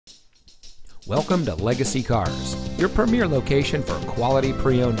Welcome to Legacy Cars, your premier location for quality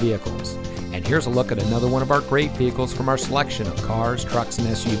pre-owned vehicles. And here's a look at another one of our great vehicles from our selection of cars, trucks, and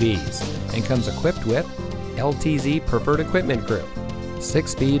SUVs, and comes equipped with LTZ Preferred Equipment Group,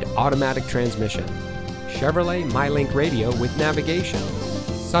 6-speed automatic transmission, Chevrolet MyLink radio with navigation,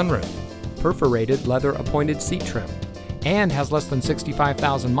 sunroof, perforated leather appointed seat trim, and has less than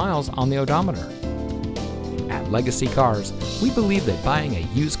 65,000 miles on the odometer. At Legacy Cars, we believe that buying a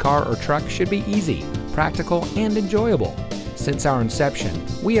used car or truck should be easy, practical, and enjoyable. Since our inception,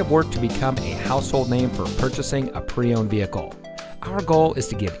 we have worked to become a household name for purchasing a pre-owned vehicle. Our goal is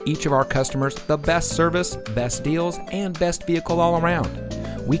to give each of our customers the best service, best deals, and best vehicle all around.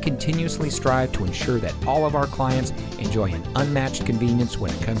 We continuously strive to ensure that all of our clients enjoy an unmatched convenience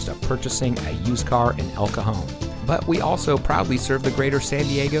when it comes to purchasing a used car in El Cajon. But we also proudly serve the greater San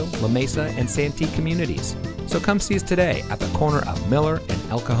Diego, La Mesa, and Santee communities. So come see us today at the corner of Miller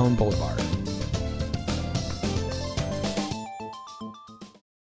and El Cajon Boulevard.